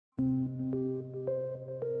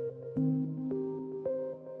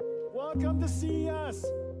Welcome to CES.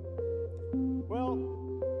 Well,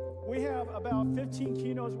 we have about 15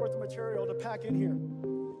 keynotes worth of material to pack in here.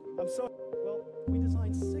 Well, we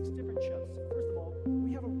designed 6 different chips. First of all,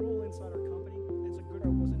 we have a rule inside our company, and it's a good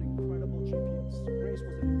was an incredible GPU. Grace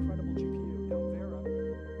was an incredible GPU. Now, Vera,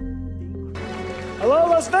 incredible. Hello,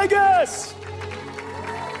 Las Vegas!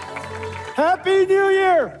 Happy New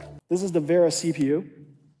Year! This is the Vera CPU.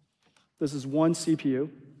 This is one CPU.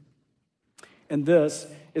 And this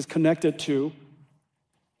is connected to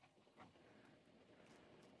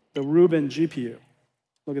the Rubin GPU.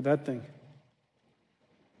 Look at that thing.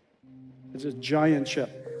 It's a giant chip.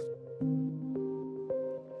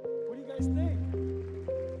 What do you guys think?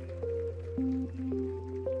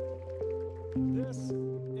 This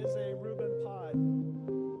is a Rubin pod,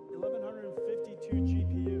 1,152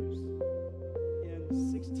 GPUs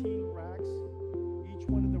in 16 racks. Each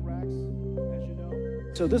one of the racks, as you know.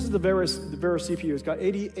 So this is the Vera CPU. It's got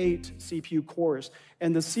 88 CPU cores,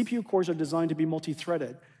 and the CPU cores are designed to be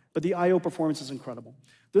multi-threaded, but the I/O performance is incredible.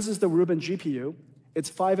 This is the Rubin GPU. It's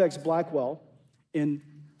 5x Blackwell in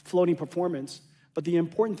floating performance, but the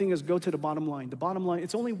important thing is go to the bottom line. The bottom line,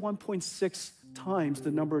 it's only 1.6 times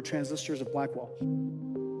the number of transistors of Blackwell.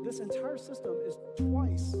 This entire system is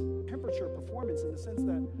twice temperature performance in the sense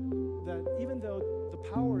that even though the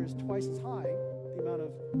power is twice as high, the amount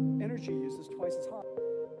of energy used is twice as high.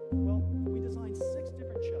 Well, we designed 6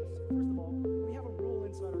 different chips. First of all, we have a rule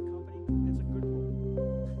inside our company, and it's a good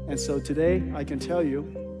rule. And so today, I can tell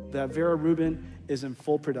you that Vera Rubin is in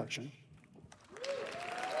full production.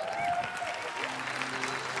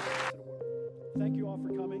 Thank you all for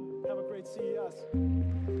coming. Have a great CES.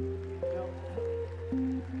 Now,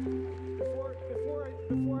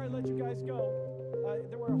 before I let you guys go,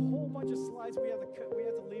 there were a whole bunch of slides we had to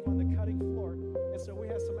leave on the cutting floor, and so we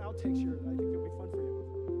have some outtakes here that I think will be fun for you.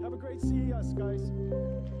 Have a great CES, guys.